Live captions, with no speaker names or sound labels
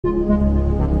Hi,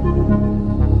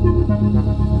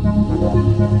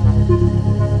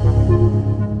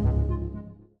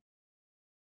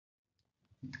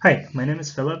 my name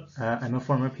is Philip. I'm a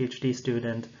former PhD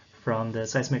student from the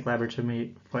Seismic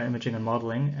Laboratory for Imaging and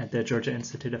Modeling at the Georgia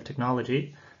Institute of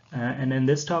Technology. And in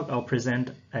this talk, I'll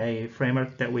present a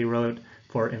framework that we wrote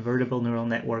for invertible neural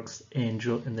networks in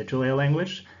the Julia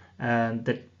language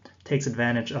that takes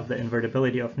advantage of the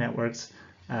invertibility of networks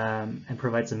and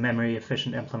provides a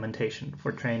memory-efficient implementation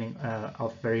for training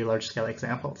of very large-scale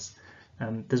examples.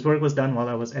 This work was done while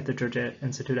I was at the Georgia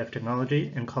Institute of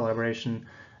Technology in collaboration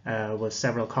with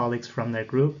several colleagues from their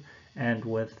group and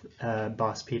with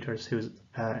Boss Peters, who's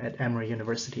at Emory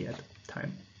University at the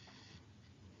time.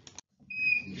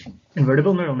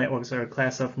 Invertible neural networks are a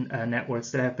class of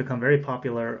networks that have become very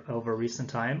popular over recent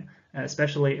time,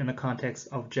 especially in the context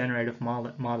of generative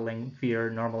modeling via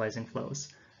normalizing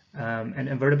flows. And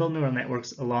invertible neural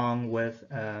networks, along with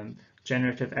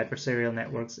generative adversarial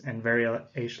networks and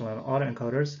variational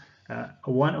autoencoders, are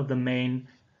one of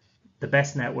the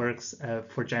best networks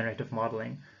for generative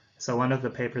modeling. So one of the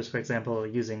papers, for example,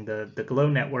 using the GLOW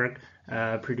network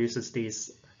produces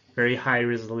these very high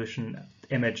resolution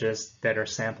images that are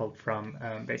sampled from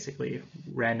basically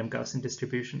random Gaussian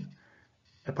distribution.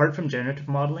 Apart from generative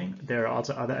modeling, there are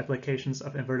also other applications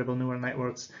of invertible neural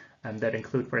networks that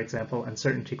include, for example,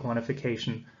 uncertainty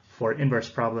quantification for inverse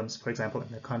problems, for example, in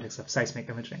the context of seismic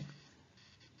imaging.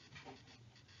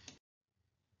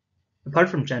 Apart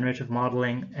from generative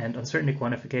modeling and uncertainty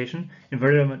quantification,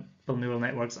 invertible neural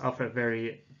networks offer a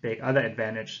very big other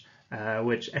advantage,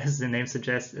 which, as the name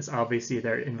suggests, is obviously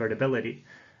their invertibility.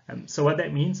 So what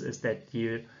that means is that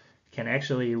you can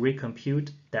actually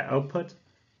recompute the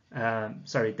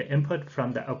input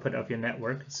from the output of your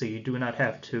network, so you do not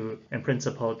have to, in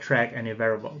principle, track any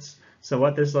variables. So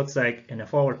what this looks like in a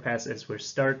forward pass is we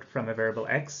start from a variable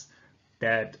x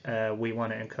that we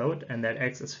want to encode, and that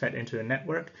x is fed into a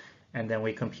network. And then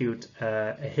we compute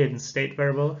a hidden state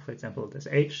variable, for example, this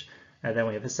h. Then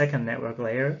we have a second network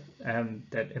layer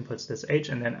that inputs this h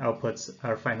and then outputs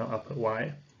our final output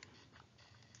y.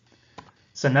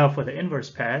 So now for the inverse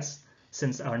pass,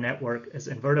 since our network is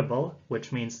invertible,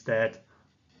 which means that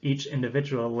each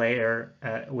individual layer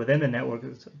within the network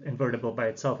is invertible by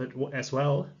itself as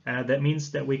well, that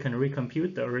means that we can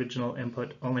recompute the original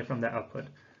input only from the output.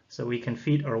 So we can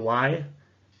feed our y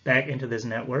back into this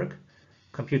network,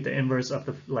 compute the inverse of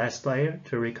the last layer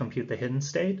to recompute the hidden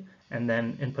state, and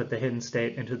then input the hidden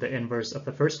state into the inverse of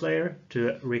the first layer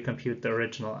to recompute the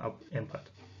original input.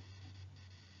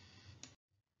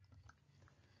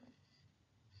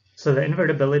 So the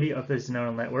invertibility of these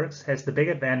neural networks has the big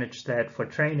advantage that for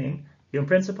training, you in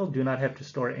principle do not have to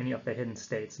store any of the hidden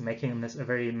states, making this a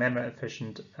very memory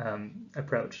efficient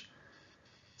approach.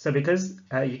 So because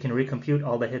you can recompute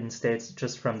all the hidden states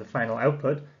just from the final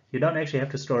output, you don't actually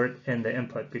have to store it in the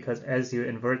input, because as you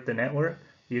invert the network,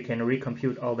 you can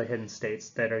recompute all the hidden states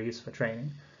that are used for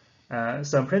training.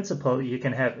 So in principle, you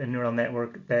can have a neural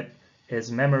network that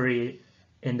is memory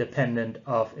independent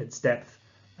of its depth.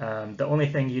 The only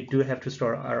thing you do have to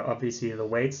store are obviously the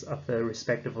weights of the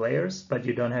respective layers, but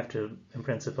you don't have to, in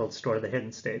principle, store the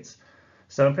hidden states.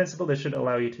 So in principle, this should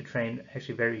allow you to train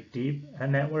actually very deep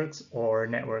networks, or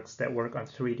networks that work on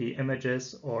 3D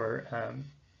images, or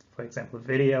for example,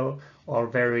 video, or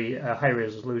very high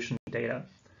resolution data.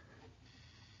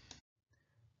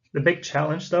 The big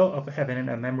challenge, though, of having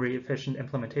a memory efficient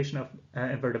implementation of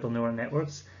invertible neural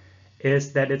networks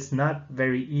is that it's not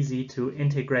very easy to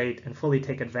integrate and fully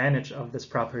take advantage of this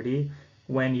property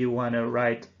when you want to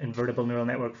write invertible neural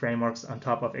network frameworks on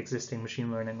top of existing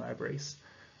machine learning libraries.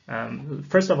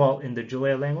 First of all, in the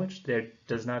Julia language, there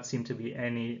does not seem to be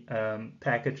any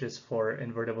packages for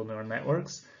invertible neural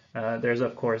networks. There's,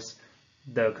 of course,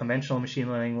 the conventional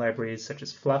machine learning libraries such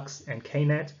as Flux and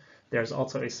KNet. There's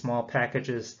also a small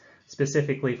packages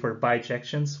specifically for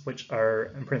bijections, which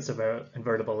are in principle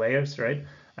invertible layers, right?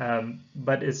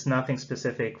 But it's nothing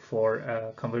specific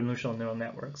for convolutional neural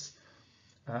networks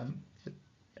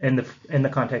in the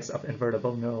context of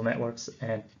invertible neural networks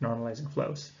and normalizing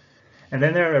flows. And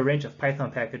then there are a range of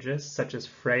Python packages such as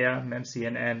Freya,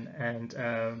 memcnn, and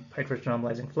PyTorch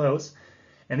normalizing flows.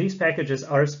 And these packages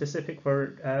are specific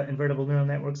for invertible neural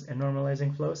networks and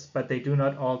normalizing flows, but they do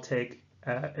not all take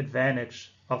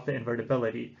advantage of the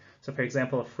invertibility. So for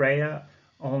example, Freya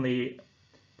only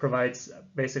provides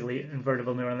basically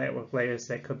invertible neural network layers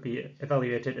that could be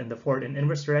evaluated in the forward and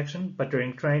inverse direction, but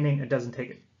during training it doesn't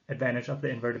take advantage of the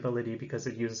invertibility because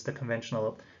it uses the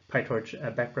conventional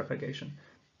PyTorch backpropagation.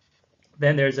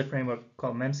 Then there's a framework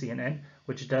called memcnn,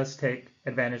 which does take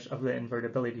advantage of the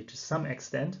invertibility to some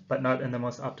extent, but not in the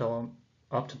most optimal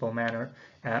optimal manner,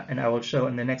 and I will show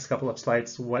in the next couple of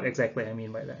slides what exactly I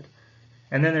mean by that.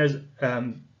 And then there's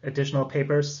additional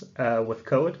papers with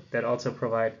code that also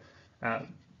provide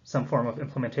some form of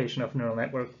implementation of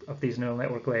these neural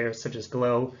network layers, such as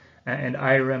GLOW and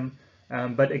IREM.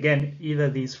 But again, either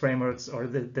these frameworks or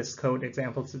this code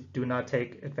examples do not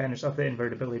take advantage of the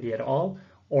invertibility at all,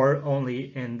 or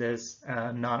only in this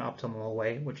non-optimal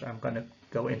way, which I'm going to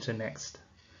go into next.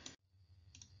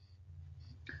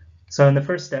 So in the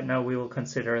first step now, we will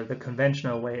consider the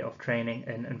conventional way of training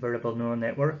an invertible neural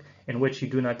network, in which you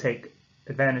do not take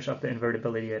advantage of the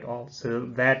invertibility at all. So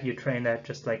that you train that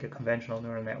just like a conventional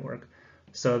neural network.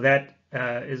 So that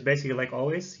is basically like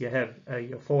always. You have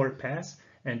your forward pass,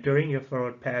 and during your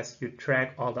forward pass, you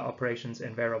track all the operations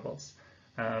in variables.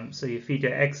 So you feed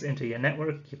your X into your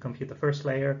network, you compute the first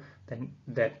layer, then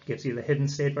that gives you the hidden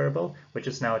state variable, which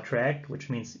is now tracked, which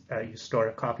means you store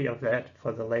a copy of that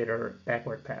for the later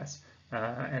backward pass.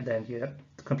 And then you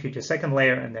compute your second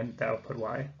layer and then the output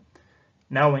Y.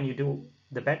 Now when you do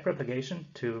the backpropagation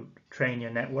to train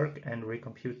your network and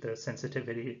recompute the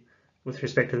sensitivity with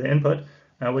respect to the input,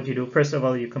 what you do, first of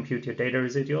all, you compute your data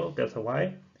residual, delta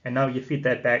Y, and now you feed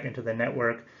that back into the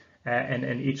network, and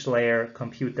in each layer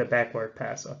compute the backward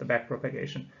pass of the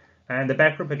backpropagation. And the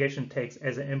backpropagation takes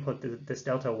as an input this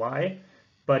delta Y,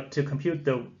 but to compute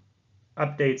the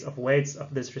updates of weights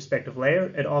of this respective layer,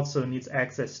 it also needs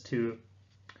access to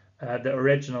the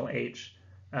original H,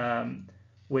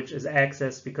 which is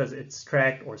accessed because it's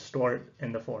tracked or stored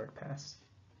in the forward pass.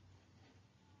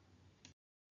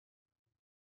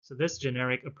 So this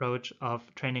generic approach of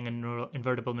training a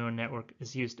invertible neural network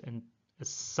is used in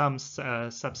some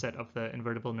subset of the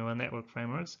invertible neural network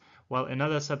frameworks, while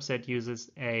another subset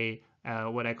uses a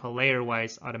what I call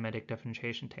layer-wise automatic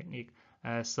differentiation technique.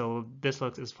 So this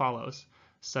looks as follows.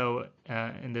 So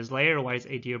in this layer-wise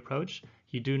AD approach,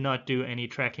 you do not do any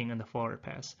tracking in the forward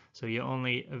pass. So you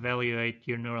only evaluate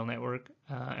your neural network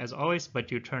as always,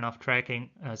 but you turn off tracking,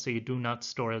 so you do not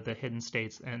store the hidden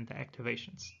states and the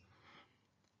activations.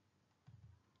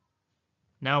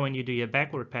 Now when you do your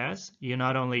backward pass, you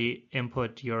not only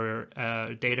input your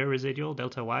data residual,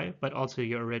 delta Y, but also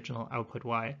your original output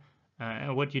Y.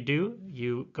 And what you do,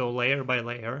 you go layer by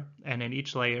layer, and in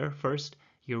each layer, first,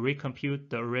 you recompute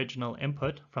the original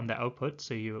input from the output,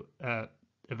 so you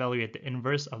evaluate the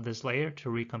inverse of this layer to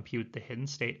recompute the hidden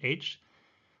state H.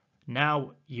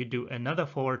 Now you do another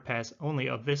forward pass only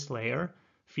of this layer,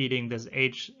 feeding this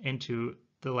H into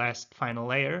the last final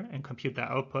layer and compute the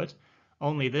output.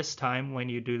 Only this time, when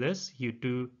you do this, you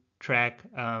do track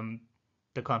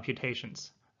the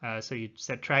computations. So you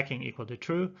set tracking equal to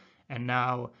true, and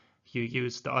now you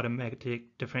use the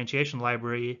automatic differentiation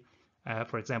library,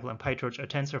 for example, in PyTorch or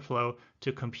TensorFlow,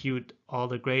 to compute all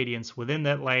the gradients within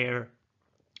that layer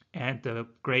and the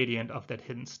gradient of that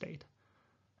hidden state.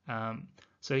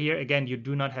 So here, again, you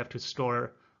do not have to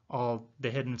store all the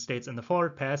hidden states in the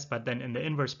forward pass, but then in the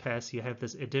inverse pass you have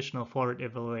this additional forward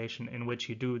evaluation in which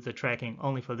you do the tracking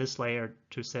only for this layer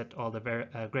to set all the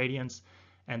gradients,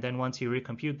 and then once you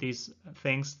recompute these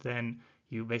things, then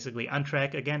you basically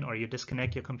untrack again, or you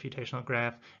disconnect your computational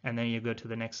graph, and then you go to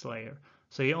the next layer.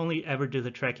 So you only ever do the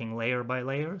tracking layer by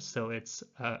layer, so it's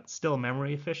still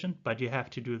memory efficient, but you have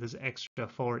to do this extra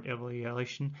forward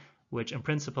evaluation, which in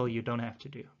principle you don't have to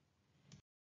do.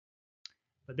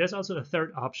 But there's also a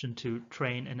third option to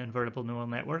train an invertible neural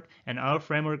network, and our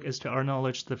framework is, to our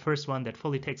knowledge, the first one that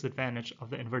fully takes advantage of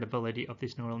the invertibility of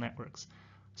these neural networks.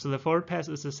 So the forward pass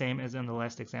is the same as in the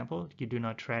last example. You do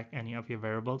not track any of your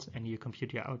variables, and you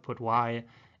compute your output Y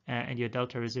and your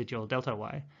delta residual delta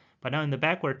Y. But now in the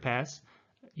backward pass,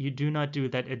 you do not do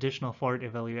that additional forward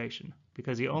evaluation,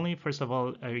 because you only, first of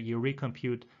all, you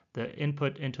recompute the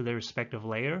input into the respective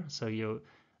layer. So you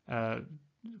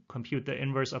compute the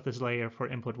inverse of this layer for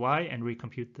input Y and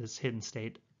recompute this hidden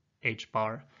state H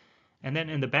bar. And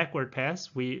then in the backward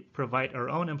pass, we provide our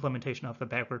own implementation of the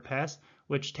backward pass,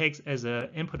 which takes as an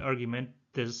input argument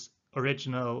this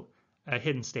original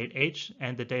hidden state H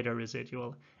and the data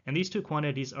residual. And these two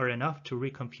quantities are enough to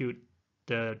recompute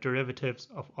the derivatives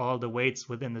of all the weights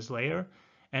within this layer,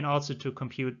 and also to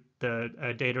compute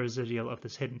the data residual of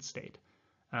this hidden state.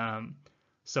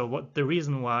 So the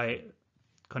reason why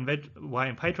in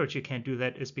PyTorch you can't do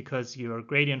that is because your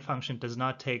gradient function does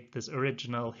not take this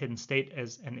original hidden state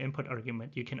as an input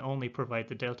argument. You can only provide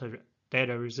the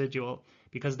data residual,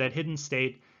 because that hidden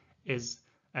state is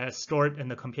stored in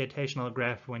the computational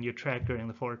graph when you track during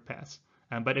the forward pass.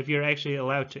 But if you're actually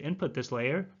allowed to input this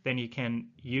layer, then you can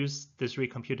use this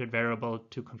recomputed variable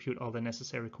to compute all the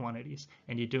necessary quantities,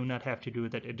 and you do not have to do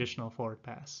that additional forward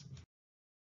pass.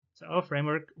 So our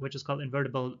framework, which is called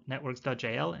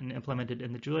InvertibleNetworks.jl and implemented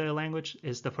in the Julia language,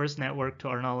 is the first network to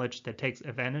our knowledge that takes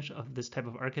advantage of this type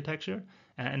of architecture,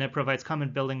 and it provides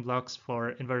common building blocks for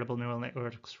invertible neural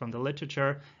networks from the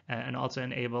literature, and also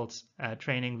enables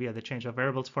training via the change of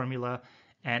variables formula,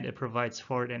 and it provides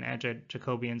forward and adjoint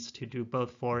Jacobians to do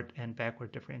both forward and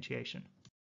backward differentiation.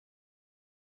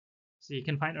 So you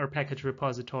can find our package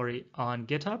repository on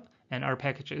GitHub, and our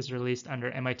package is released under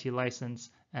MIT license,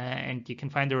 and you can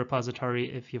find the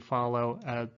repository if you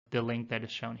follow the link that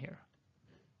is shown here.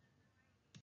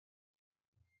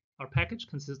 Our package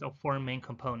consists of 4 main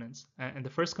components, and the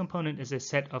first component is a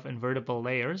set of invertible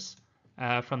layers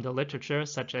from the literature,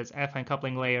 such as affine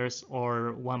coupling layers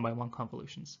or one-by-one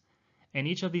convolutions. And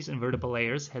each of these invertible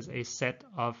layers has a set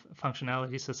of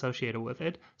functionalities associated with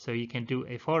it, so you can do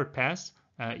a forward pass,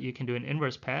 you can do an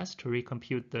inverse pass to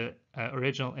recompute the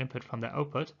original input from the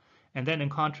output. And then in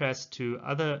contrast to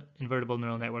other invertible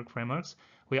neural network frameworks,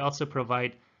 we also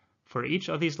provide for each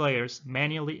of these layers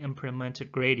manually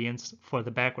implemented gradients for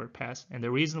the backward pass. And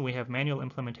the reason we have manual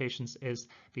implementations is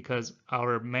because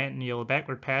our manual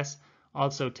backward pass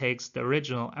also takes the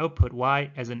original output y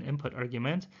as an input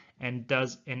argument and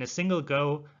does in a single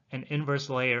go an inverse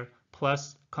layer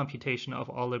plus computation of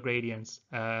all the gradients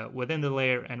within the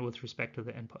layer and with respect to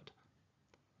the input.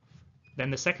 Then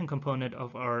the second component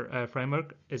of our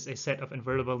framework is a set of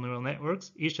invertible neural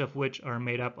networks, each of which are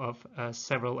made up of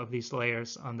several of these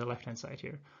layers on the left-hand side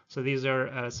here. So these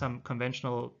are some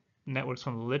conventional networks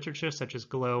from the literature, such as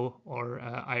GLOW or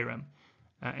IREM.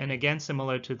 And again,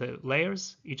 similar to the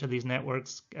layers, each of these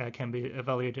networks can be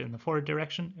evaluated in the forward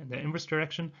direction, in the inverse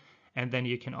direction, and then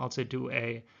you can also do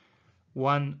a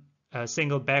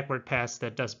single backward pass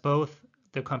that does both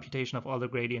the computation of all the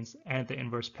gradients and the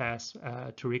inverse pass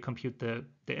to recompute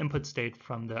the input state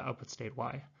from the output state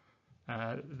y.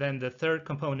 Then the third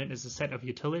component is a set of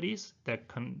utilities that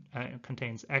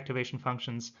contains activation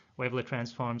functions, wavelet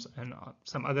transforms, and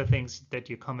some other things that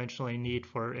you conventionally need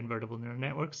for invertible neural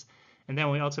networks. And then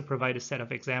we also provide a set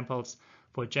of examples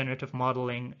for generative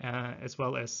modeling, as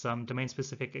well as some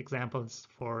domain-specific examples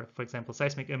for example,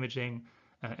 seismic imaging,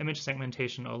 image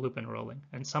segmentation, or loop unrolling.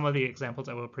 And some of the examples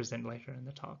I will present later in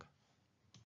the talk.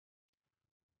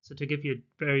 So to give you a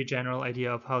very general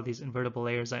idea of how these invertible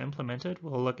layers are implemented,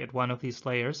 we'll look at one of these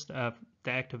layers, the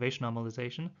activation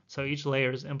normalization. So each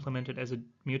layer is implemented as a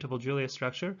mutable Julia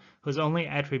structure whose only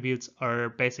attributes are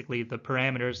basically the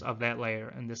parameters of that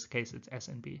layer. In this case, it's S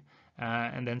and B.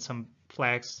 And then some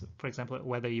flags, for example,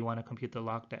 whether you want to compute the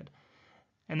log dead.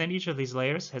 And then each of these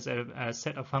layers has a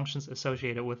set of functions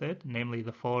associated with it, namely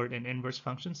the forward and inverse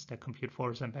functions that compute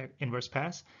forward and inverse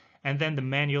pass, and then the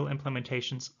manual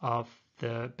implementations of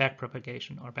the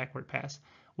backpropagation or backward pass,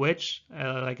 which,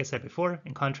 like I said before,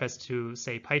 in contrast to,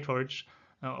 say, PyTorch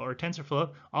or TensorFlow,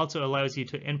 also allows you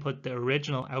to input the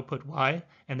original output y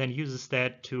and then uses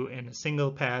that to, in a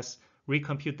single pass,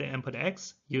 recompute the input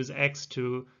x, use x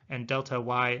and delta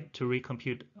y to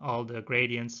recompute all the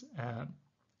gradients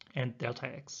and delta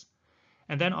x.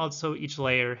 And then also each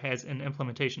layer has an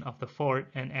implementation of the forward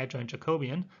and adjoint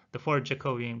Jacobian, the forward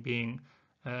Jacobian being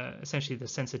essentially the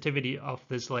sensitivity of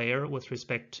this layer with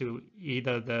respect to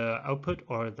either the output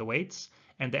or the weights,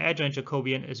 and the adjoint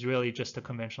Jacobian is really just a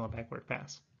conventional backward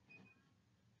pass.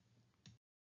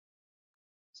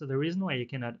 So the reason why you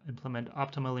cannot implement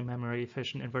optimally memory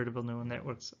efficient invertible neural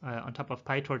networks on top of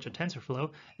PyTorch or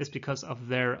TensorFlow is because of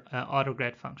their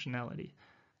autograd functionality.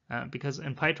 Because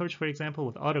in PyTorch, for example,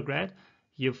 with autograd,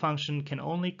 your function can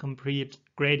only compute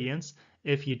gradients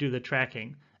if you do the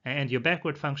tracking. And your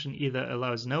backward function either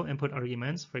allows no input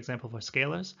arguments, for example, for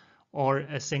scalars, or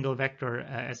a single vector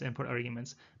as input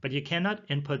arguments. But you cannot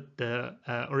input the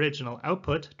original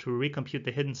output to recompute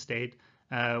the hidden state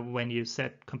when you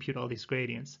compute all these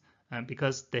gradients,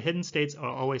 because the hidden states are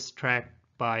always tracked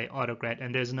by autograd,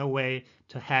 and there's no way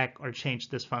to hack or change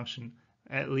this function,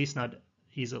 at least not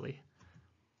easily.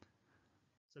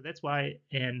 So that's why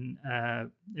in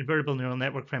invertible neural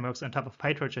network frameworks on top of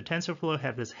PyTorch or TensorFlow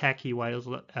have this hacky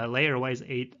layer-wise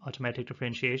 8 automatic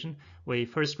differentiation, where you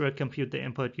first recompute the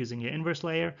input using your inverse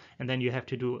layer, and then you have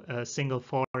to do a single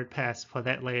forward pass for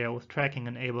that layer with tracking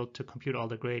enabled to compute all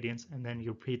the gradients, and then you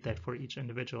repeat that for each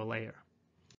individual layer.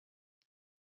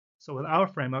 So with our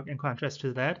framework, in contrast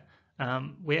to that,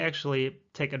 we actually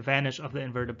take advantage of the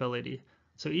invertibility.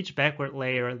 So each backward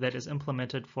layer that is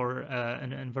implemented for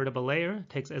an invertible layer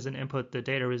takes as an input the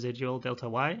data residual delta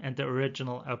y and the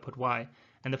original output y.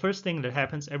 And the first thing that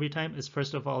happens every time is,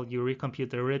 first of all, you recompute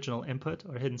the original input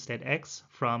or hidden state x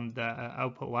from the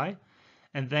output y,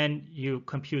 and then you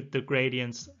compute the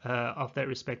gradients of that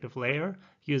respective layer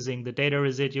using the data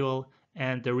residual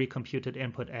and the recomputed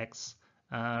input x.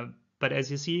 But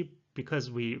as you see,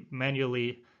 because we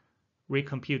manually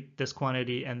recompute this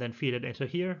quantity and then feed it into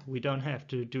here, we don't have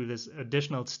to do this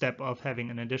additional step of having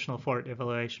an additional forward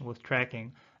evaluation with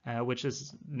tracking, which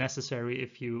is necessary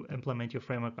if you implement your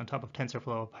framework on top of TensorFlow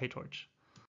or PyTorch.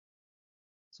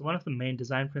 So one of the main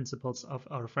design principles of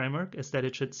our framework is that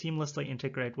it should seamlessly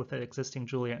integrate with the existing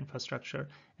Julia infrastructure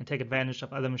and take advantage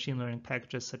of other machine learning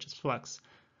packages such as Flux.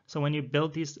 So when you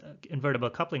build these invertible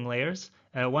coupling layers,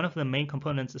 one of the main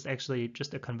components is actually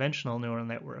just a conventional neural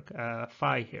network,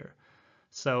 phi here.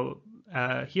 So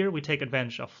here we take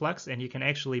advantage of Flux, and you can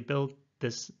actually build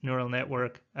this neural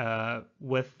network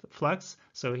with Flux.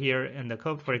 So here in the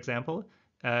code, for example,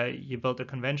 you built a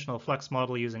conventional Flux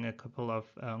model using a couple of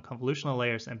convolutional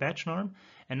layers and batch norm,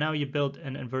 and now you build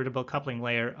an invertible coupling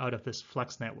layer out of this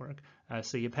Flux network.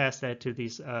 So you pass that to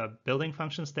these building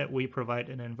functions that we provide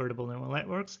in invertible neural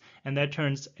networks, and that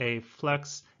turns a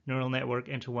Flux neural network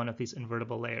into one of these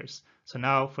invertible layers. So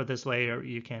now for this layer,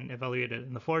 you can evaluate it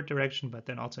in the forward direction, but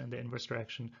then also in the inverse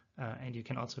direction, and you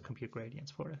can also compute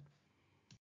gradients for it.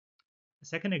 A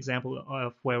second example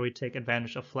of where we take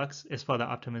advantage of Flux is for the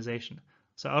optimization.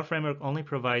 So our framework only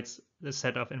provides a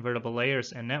set of invertible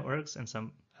layers and networks and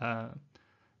some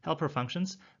helper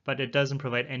functions, but it doesn't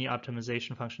provide any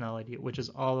optimization functionality, which is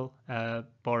all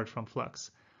borrowed from Flux.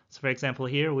 So for example,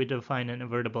 here we define an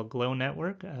invertible glow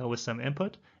network with some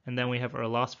input, and then we have our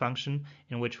loss function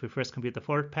in which we first compute the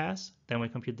forward pass, then we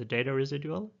compute the data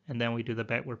residual, and then we do the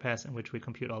backward pass in which we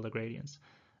compute all the gradients.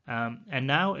 And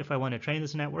now if I want to train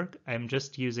this network, I'm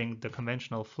just using the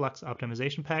conventional Flux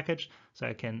optimization package. So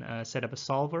I can set up a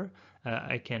solver,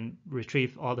 I can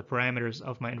retrieve all the parameters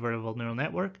of my invertible neural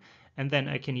network, and then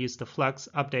I can use the Flux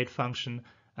update function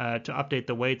to update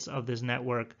the weights of this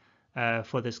network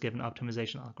for this given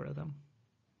optimization algorithm.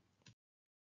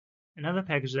 Another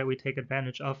package that we take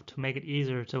advantage of to make it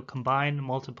easier to combine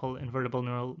multiple invertible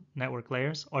neural network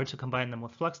layers or to combine them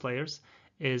with Flux layers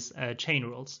is chain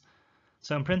rules.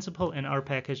 So in principle, in our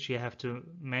package, you have to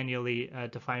manually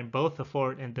define both the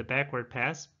forward and the backward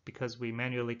pass because we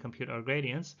manually compute our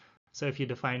gradients. So if you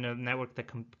define a network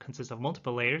that consists of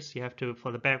multiple layers, you have to,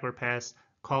 for the backward pass,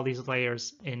 call these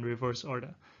layers in reverse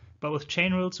order. But with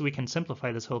chain rules, we can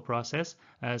simplify this whole process.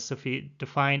 So if we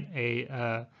define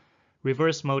a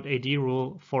reverse mode AD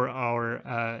rule for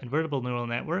our invertible neural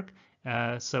network,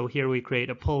 so here we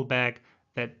create a pullback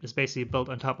that is basically built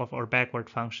on top of our backward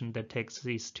function that takes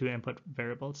these two input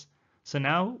variables. So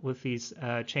now with these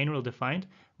chain rule defined,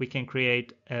 we can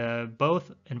create both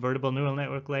invertible neural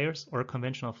network layers or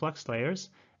conventional Flux layers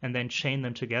and then chain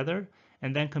them together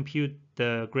and then compute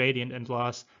the gradient and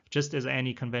loss just as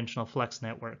any conventional Flux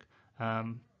network.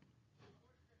 And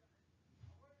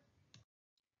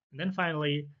then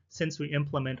finally, since we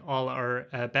implement all our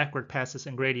backward passes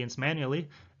and gradients manually,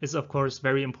 it's of course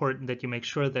very important that you make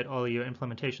sure that all your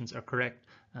implementations are correct.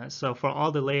 So for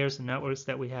all the layers and networks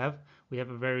that we have a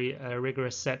very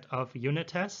rigorous set of unit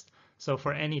tests. So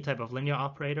for any type of linear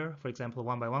operator, for example,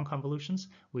 one-by-one convolutions,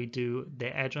 we do the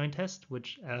adjoint test,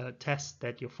 which tests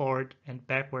that your forward and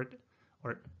backward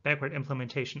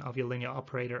implementation of your linear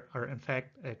operator are in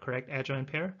fact a correct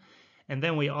adjoint pair. And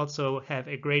then we also have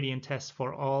a gradient test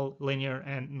for all linear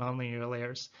and nonlinear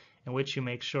layers, in which you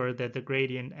make sure that the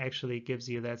gradient actually gives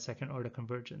you that second order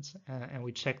convergence. And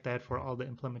we check that for all the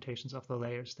implementations of the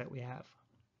layers that we have.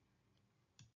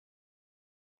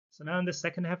 So now in the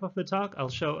second half of the talk, I'll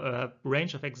show a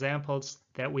range of examples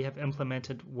that we have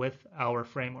implemented with our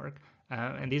framework.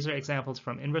 And these are examples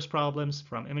from inverse problems,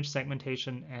 from image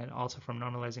segmentation, and also from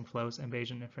normalizing flows and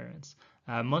Bayesian inference.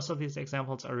 Most of these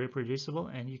examples are reproducible,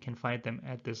 and you can find them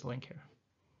at this link here.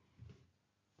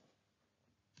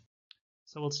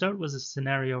 So we'll start with a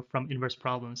scenario from inverse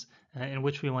problems in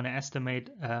which we want to estimate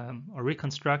or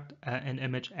reconstruct an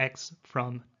image X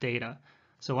from data.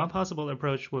 So one possible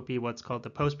approach would be what's called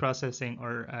the post-processing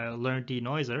or learned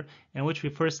denoiser, in which we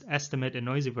first estimate a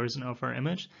noisy version of our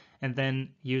image and then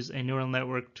use a neural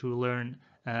network to learn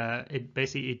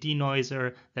basically a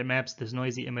denoiser that maps this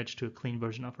noisy image to a clean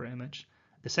version of our image.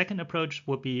 The second approach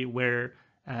would be where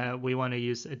we want to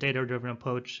use a data-driven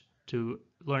approach to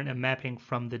learn a mapping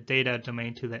from the data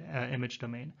domain to the image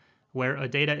domain, where a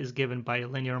data is given by a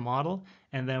linear model,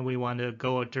 and then we want to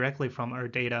go directly from our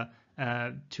data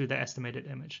to the estimated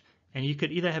image. And you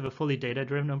could either have a fully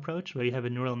data-driven approach where you have a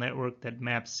neural network that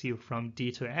maps you from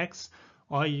D to X,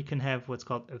 or you can have what's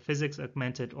called a physics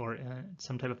augmented or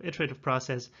some type of iterative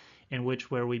process in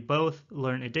which where we both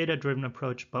learn a data-driven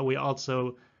approach, but we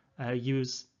also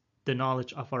use the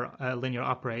knowledge of our linear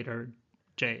operator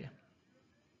J.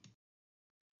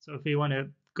 So if we want to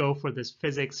go for this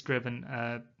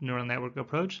physics-driven neural network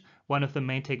approach, one of the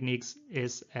main techniques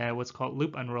is what's called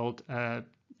loop unrolled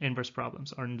inverse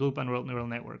problems, or loop unrolled neural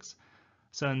networks.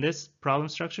 So in this problem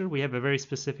structure, we have a very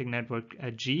specific network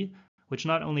G, which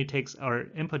not only takes our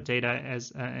input data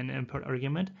as an input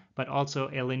argument, but also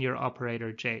a linear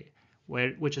operator J,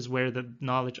 which is where the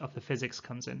knowledge of the physics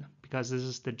comes in, because this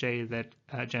is the J that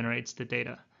generates the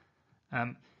data.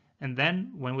 And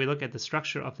then when we look at the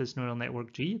structure of this neural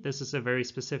network G, this is a very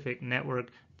specific network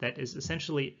that is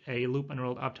essentially a loop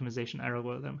unrolled optimization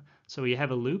algorithm. So you have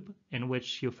a loop in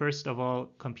which you first of all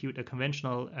compute a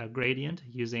conventional gradient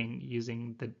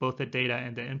using both the data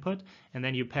and the input, and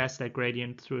then you pass that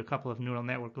gradient through a couple of neural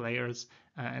network layers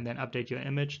and then update your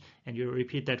image, and you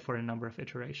repeat that for a number of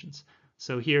iterations.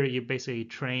 So here you basically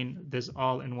train this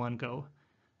all in one go.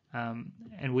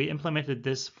 And we implemented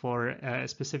this for a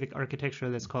specific architecture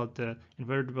that's called the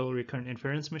Invertible Recurrent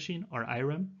Inference Machine, or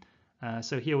IRIM.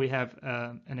 So here we have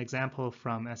an example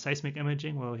from seismic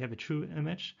imaging where we have a true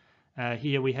image.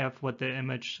 Here we have what the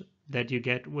image that you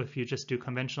get if you just do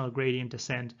conventional gradient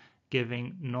descent,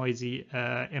 giving noisy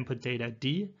input data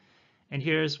D. And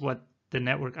here's what the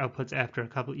network outputs after a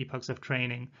couple epochs of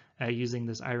training using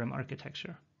this IRIM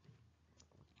architecture.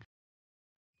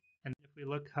 And if we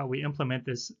look how we implement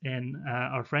this in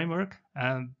our framework,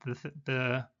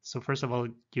 so first of all,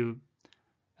 you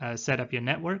set up your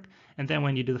network, and then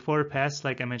when you do the forward pass,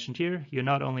 like I mentioned here, you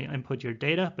not only input your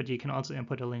data, but you can also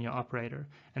input a linear operator.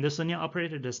 And this linear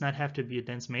operator does not have to be a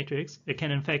dense matrix. It can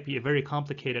in fact be a very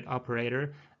complicated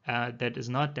operator that is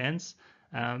not dense.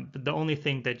 But the only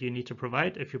thing that you need to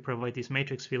provide, if you provide these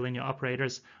matrix field linear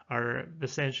operators, are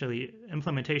essentially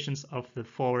implementations of the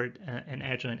forward and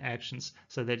adjoint actions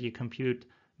so that you compute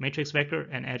matrix vector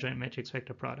and adjoint matrix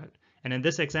vector product. And in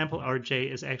this example, our J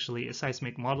is actually a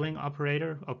seismic modeling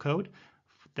operator or code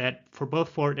that for both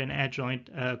forward and adjoint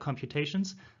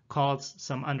computations calls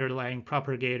some underlying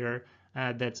propagator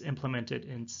that's implemented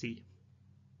in C.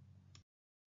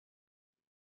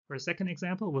 For a second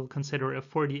example, we'll consider a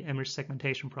 4D image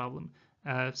segmentation problem.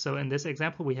 So in this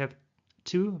example, we have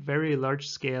two very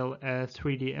large-scale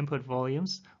 3D input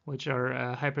volumes, which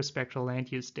are hyperspectral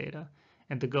land use data.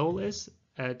 And the goal is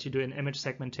to do an image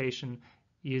segmentation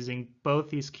using both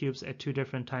these cubes at two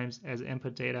different times as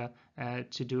input data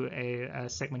to do a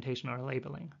segmentation or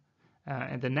labeling.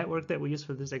 And the network that we use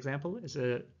for this example is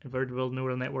an invertible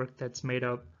neural network that's made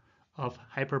up of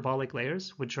hyperbolic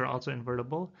layers, which are also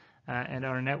invertible. And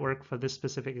our network for this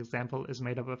specific example is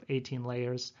made up of 18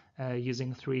 layers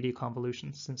using 3D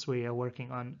convolutions, since we are working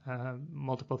on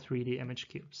multiple 3D image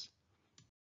cubes.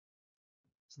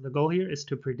 So the goal here is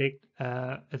to predict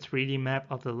a 3D map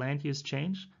of the land use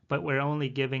change, but we're only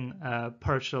giving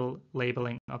partial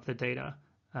labeling of the data.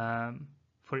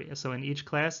 So in each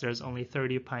class, there's only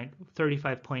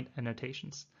 35 point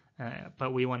annotations,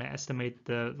 but we want to estimate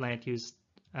the land use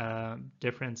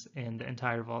difference in the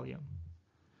entire volume.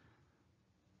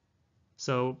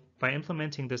 So by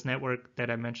implementing this network that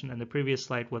I mentioned in the previous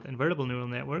slide with invertible neural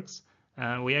networks,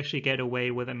 we actually get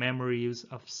away with a memory use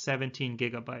of 17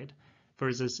 gigabyte,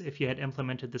 versus if you had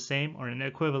implemented the same or an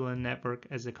equivalent network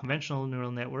as a conventional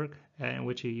neural network in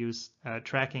which you use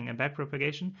tracking and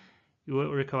backpropagation, you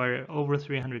will require over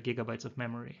 300 gigabytes of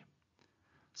memory.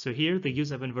 So here, the use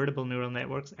of invertible neural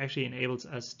networks actually enables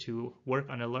us to work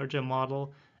on a larger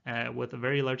model with a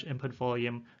very large input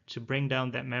volume to bring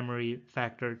down that memory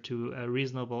factor to a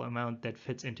reasonable amount that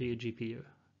fits into your GPU.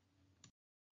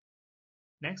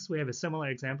 Next, we have a similar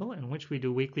example in which we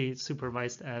do weakly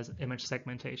supervised as image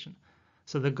segmentation.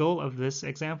 So the goal of this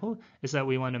example is that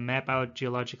we want to map out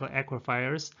geological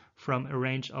aquifers from a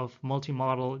range of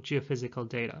multi-model geophysical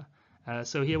data.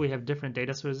 So here we have different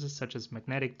data sources such as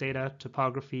magnetic data,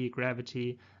 topography,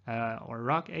 gravity, or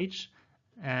rock age.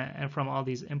 And from all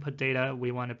these input data,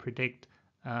 we want to predict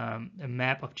a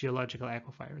map of geological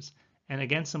aquifers. And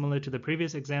again, similar to the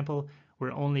previous example,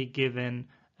 we're only given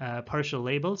partial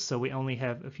labels, so we only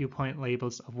have a few point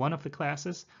labels of one of the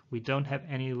classes. We don't have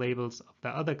any labels of the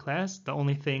other class. The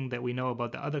only thing that we know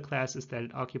about the other class is that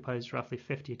it occupies roughly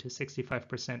 50 to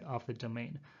 65% of the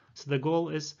domain. So the goal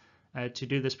is to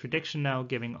do this prediction now,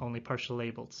 giving only partial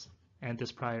labels and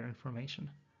this prior information.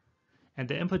 And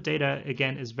the input data,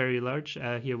 again, is very large.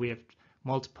 Here we have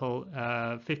multiple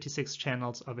 56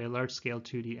 channels of a large-scale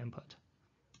 2D input.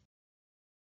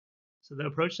 So the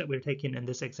approach that we're taking in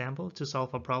this example to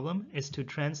solve a problem is to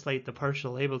translate the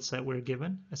partial labels that we're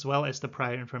given, as well as the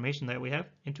prior information that we have,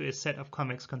 into a set of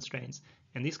convex constraints.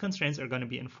 And these constraints are going to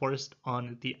be enforced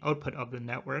on the output of the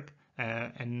network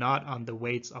and not on the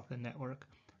weights of the network.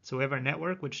 So we have our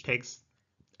network, which takes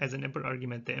as an input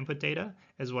argument the input data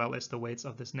as well as the weights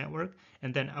of this network,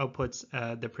 and then outputs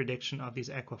the prediction of these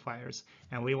aquifiers.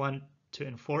 And we want to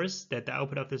enforce that the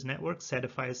output of this network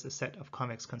satisfies a set of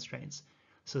convex constraints.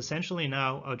 So essentially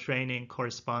now our training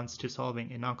corresponds to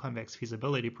solving a non-convex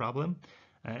feasibility problem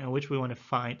in which we want to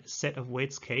find a set of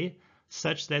weights k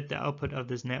such that the output of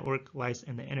this network lies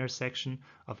in the intersection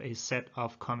of a set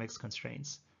of convex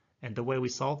constraints. And the way we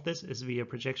solve this is via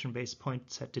projection-based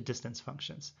point set to distance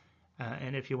functions.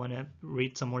 And if you want to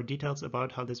read some more details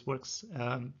about how this works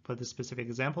for this specific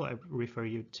example, I refer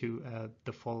you to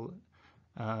the full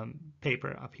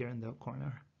paper up here in the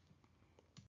corner.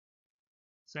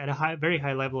 So at a very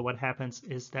high level, what happens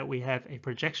is that we have a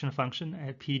projection function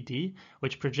at PD,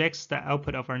 which projects the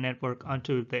output of our network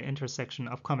onto the intersection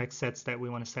of convex sets that we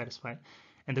want to satisfy.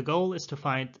 And the goal is to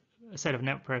find a set of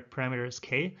network parameters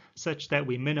k such that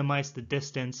we minimize the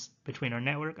distance between our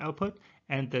network output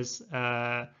and this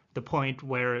the point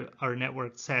where our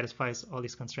network satisfies all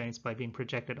these constraints by being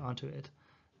projected onto it.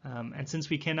 And since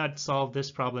we cannot solve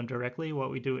this problem directly, what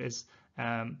we do is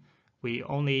we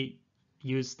only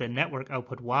use the network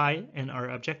output y in our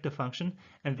objective function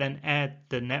and then add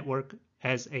the network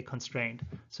as a constraint.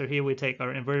 So here we take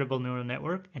our invertible neural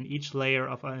network, and each layer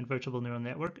of our invertible neural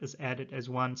network is added as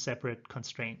one separate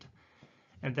constraint.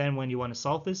 And then when you want to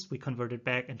solve this, we convert it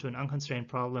back into an unconstrained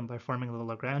problem by forming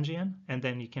the Lagrangian, and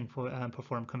then you can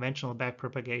perform conventional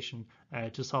backpropagation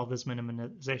to solve this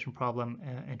minimization problem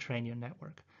and train your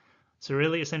network. So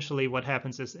really, essentially, what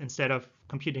happens is instead of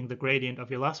computing the gradient of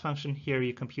your loss function, here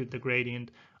you compute the gradient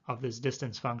of this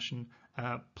distance function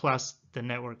plus the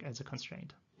network as a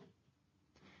constraint.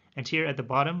 And here at the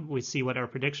bottom, we see what our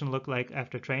prediction looked like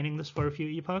after training this for a few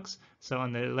epochs. So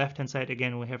on the left-hand side,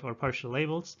 again, we have our partial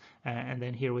labels, and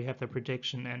then here we have the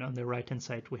prediction, and on the right-hand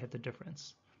side, we have the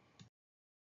difference.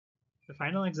 The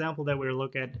final example that we'll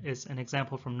look at is an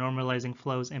example from normalizing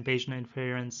flows and Bayesian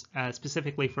inference,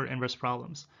 specifically for inverse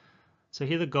problems. So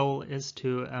here the goal is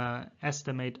to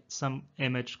estimate some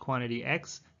image quantity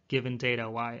x given data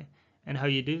y. And how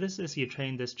you do this is you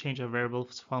train this change of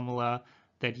variables formula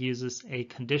that uses a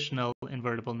conditional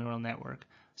invertible neural network.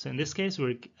 So in this case,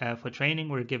 for training,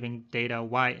 we're giving data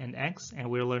y and x, and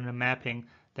we'll learn a mapping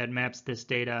that maps this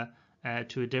data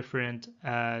to a different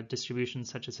distribution,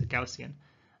 such as a Gaussian.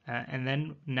 And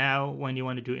then now when you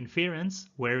want to do inference,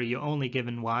 where you're only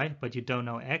given y, but you don't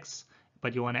know x,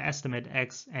 but you want to estimate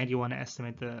x and you want to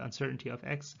estimate the uncertainty of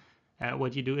x,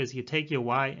 what you do is you take your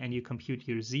y and you compute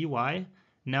your zy.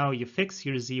 Now you fix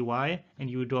your zy and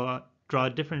you draw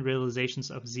different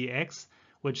realizations of zx,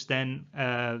 which then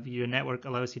your network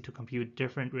allows you to compute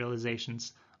different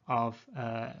realizations of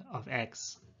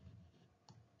x.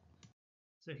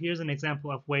 So here's an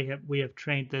example of where we have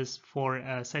trained this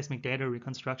for seismic data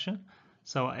reconstruction.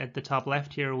 So at the top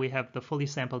left here, we have the fully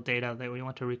sampled data that we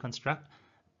want to reconstruct.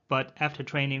 But after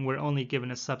training, we're only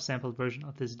given a subsampled version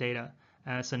of this data.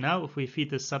 So now if we feed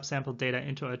this subsampled data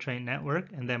into a trained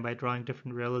network, and then by drawing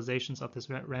different realizations of this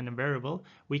random variable,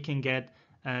 we can get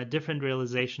different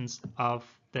realizations of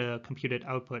the computed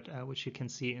output, which you can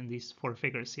see in these 4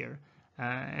 figures here.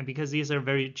 And because these are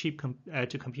very cheap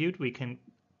to compute, we can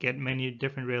get many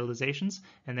different realizations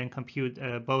and then compute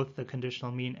both the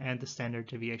conditional mean and the standard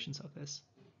deviations of this.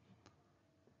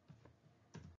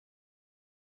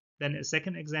 Then a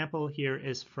second example here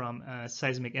is from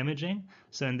seismic imaging.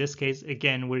 So in this case,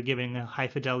 again, we're giving a high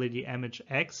fidelity image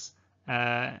X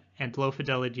and low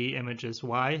fidelity images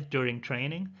Y during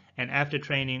training. And after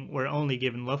training, we're only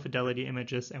given low fidelity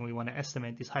images and we want to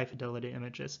estimate these high fidelity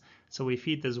images. So we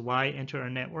feed this Y into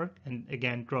our network and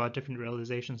again, draw different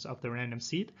realizations of the random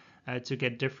seed to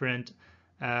get different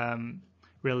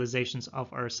realizations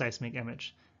of our seismic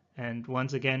image. And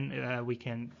once again, we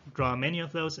can draw many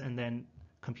of those and then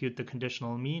compute the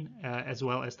conditional mean as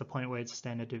well as the point weight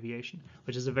standard deviation,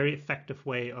 which is a very effective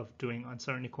way of doing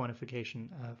uncertainty quantification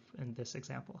in this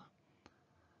example.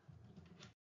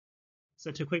 So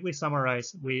to quickly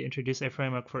summarize, we introduce a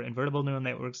framework for invertible neural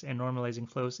networks and normalizing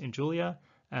flows in Julia,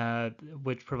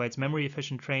 which provides memory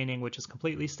efficient training, which is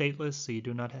completely stateless, so you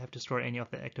do not have to store any of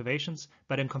the activations.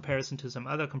 But in comparison to some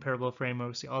other comparable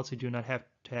frameworks, you also do not have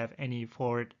to have any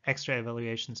forward extra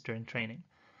evaluations during training.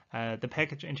 The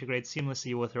package integrates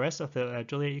seamlessly with the rest of the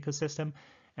Julia ecosystem.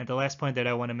 And the last point that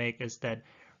I want to make is that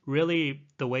really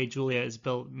the way Julia is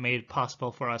built made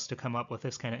possible for us to come up with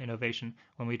this kind of innovation.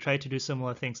 When we try to do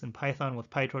similar things in Python with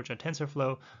PyTorch or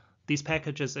TensorFlow, these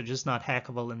packages are just not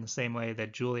hackable in the same way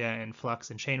that Julia and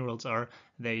Flux and chain rules are.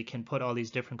 They can put all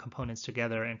these different components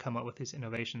together and come up with these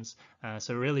innovations.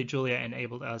 So really Julia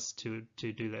enabled us to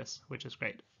do this, which is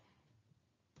great.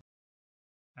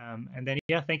 And then,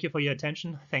 yeah, thank you for your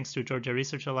attention. Thanks to Georgia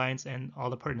Research Alliance and all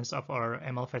the partners of our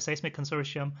ML for Seismic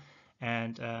Consortium.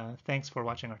 And thanks for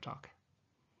watching our talk.